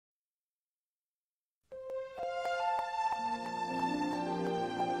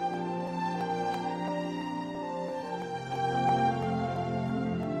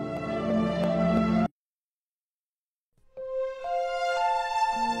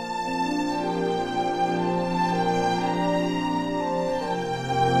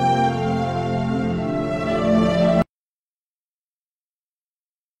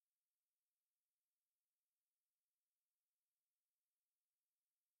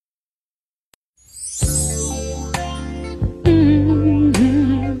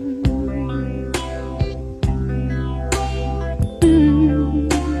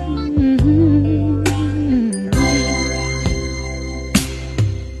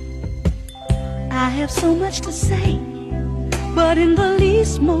have so much to say, but in the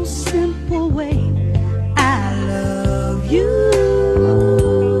least most simple way, I love you.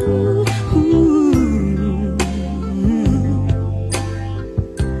 Ooh.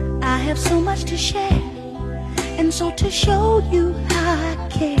 I have so much to share, and so to show you how I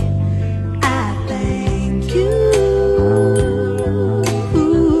care, I thank you.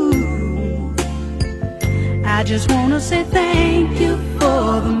 Ooh. I just wanna say thank you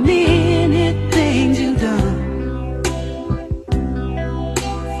for the many things you've done,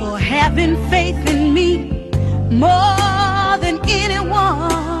 for having faith in me more than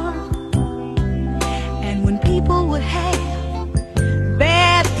anyone. And when people would have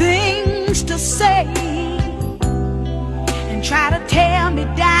bad things to say and try to tear me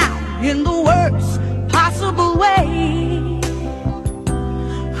down in the worst possible way,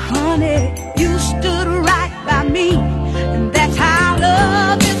 honey, you stood right by me, and that's how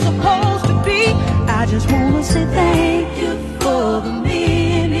love is supposed to be. I just wanna say thank you for the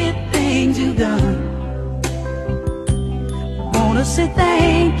many things you've done. Wanna say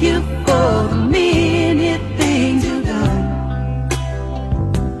thank you for the many things you've done.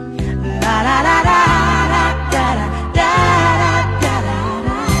 La la la la la da da da da da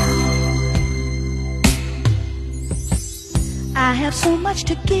da. I have so much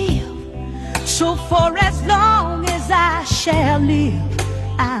to give, so for as long as I shall live,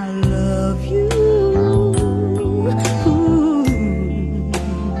 I love you. Ooh.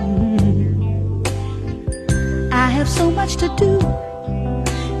 I have so much to do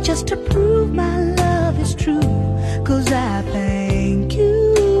just to prove my love is true, 'cause I thank you.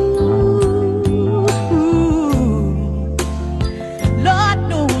 Ooh. Lord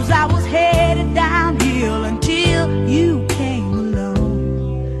knows I was headed downhill until you came along.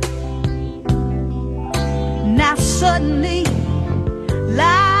 Now suddenly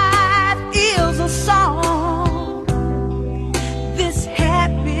life is a song, this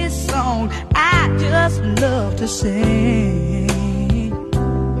happy song I just love to sing,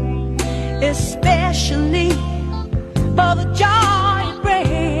 especially for the joy it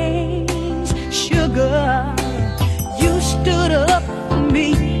brings. Sugar, you stood up for me,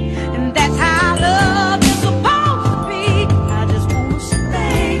 and that's how love is supposed to be. I just want to say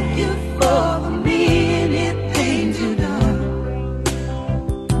thank you for the many things you've done.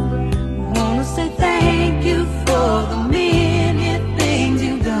 Wanna say thank you for the many things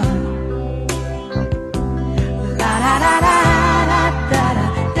you've done. La la la la la da da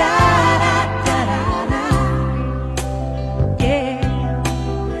da da da da. Yeah.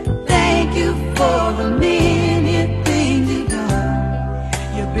 Thank you for the many things you've done.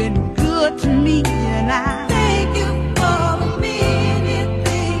 You've been good to me, and I thank you for the many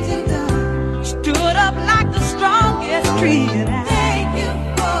things you've done. Stood up like the strongest tree, and I thank you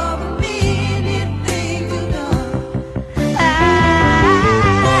for the many things you've done.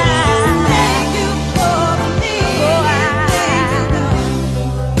 Thank you for the many things you've done.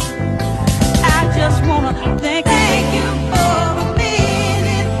 I just wanna thank you for the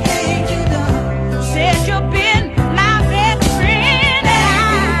many things you've done. Said you've been my best friend. Thank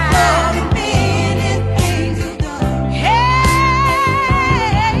you for the many things you've done. Hey,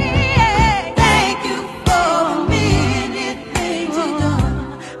 thank you for the many things you've done.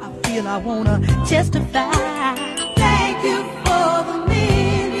 I feel I wanna testify. Thank you for the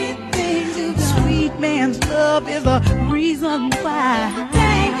many things you've done. Sweet man's love is the reason why.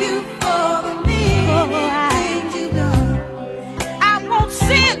 Thank you for the many things you've done. I won't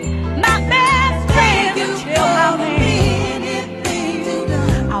send my best friend to tell my man.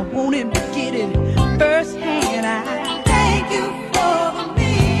 I want him to get it firsthand. I thank you for the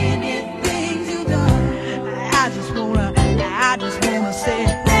many things you've done. I just wanna say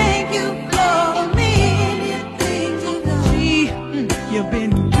thank you for the many things you've done. Gee, you've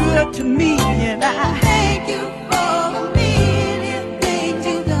been good to me, and I thank you for the many things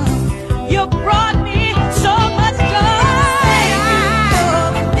you've done. You brought me so much joy. Thank you for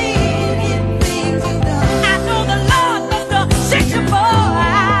the many things you've done. I know the Lord must have sent you more.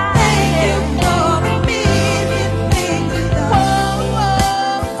 Thank you for the many things you've done. Whoa, whoa,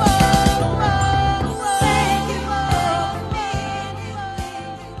 whoa, whoa, whoa. Thank you for the many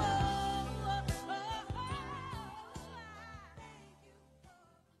things you've done.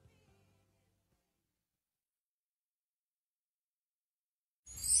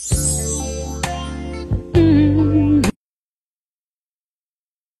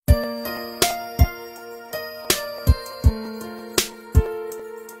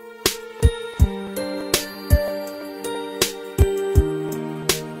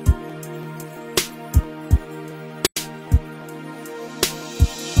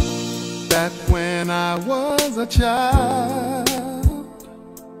 that when when I was a child,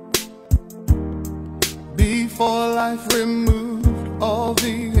 before life removed all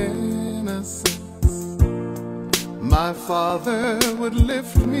the innocence. My father would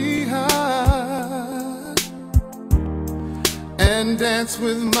lift me high and dance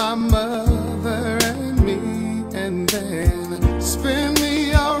with my mother and me, and then spin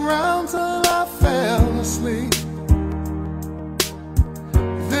me around till I fell asleep.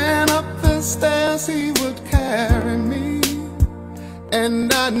 Then up the stairs he would carry me,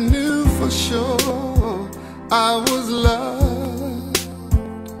 and I knew for sure I was loved.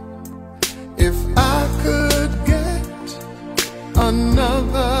 If I could get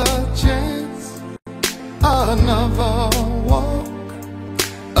another chance, another walk,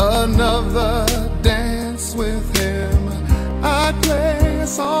 another dance with him, I'd play a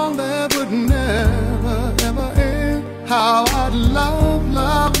song that would never, ever end. How I'd love,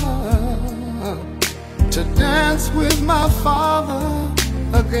 love, love to dance with my father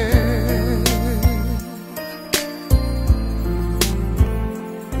again.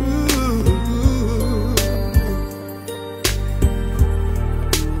 Ooh.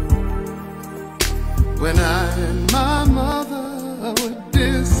 When I and my mother would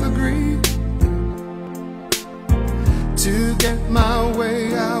disagree, to get my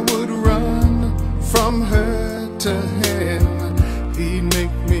way I would run from her to him. He'd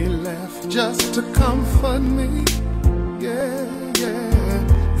make me laugh just to comfort me, yeah,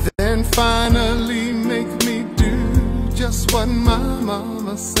 yeah. Then finally make me do just what my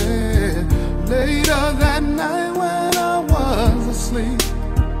mama said. Later that night when I was asleep,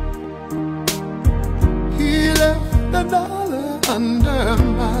 he left $1 under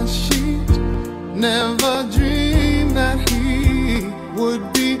my sheet. Never dreamed that he would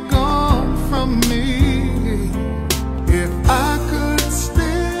be gone from me. If I could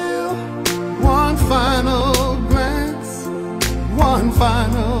steal one final glance, one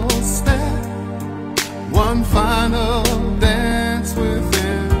final step, one final dance with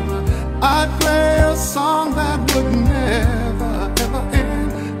him, I'd play a song that would never, ever end.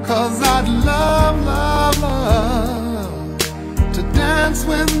 'Cause I'd love, love, love to dance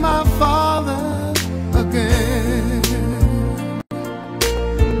with my father again.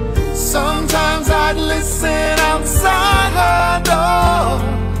 Sometimes I'd listen outside her door,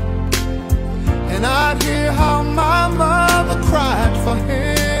 and I'd hear how my mother cried for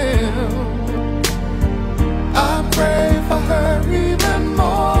him. I pray for her even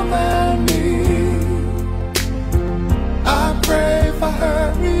more than me. I pray for her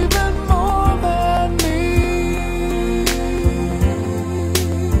even more than me.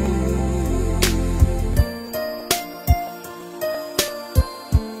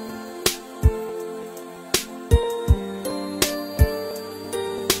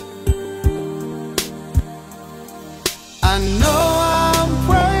 I know I'm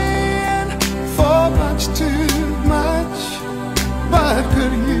praying for much too much, but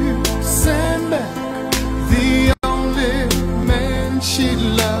could you send back the only man she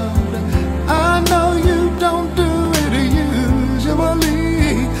loved? I know you don't do it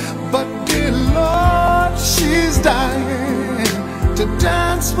usually, but dear Lord, she's dying to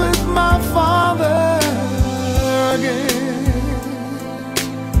dance with my father again.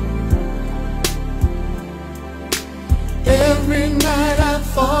 Every night I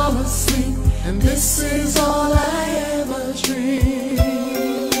fall asleep, and this is all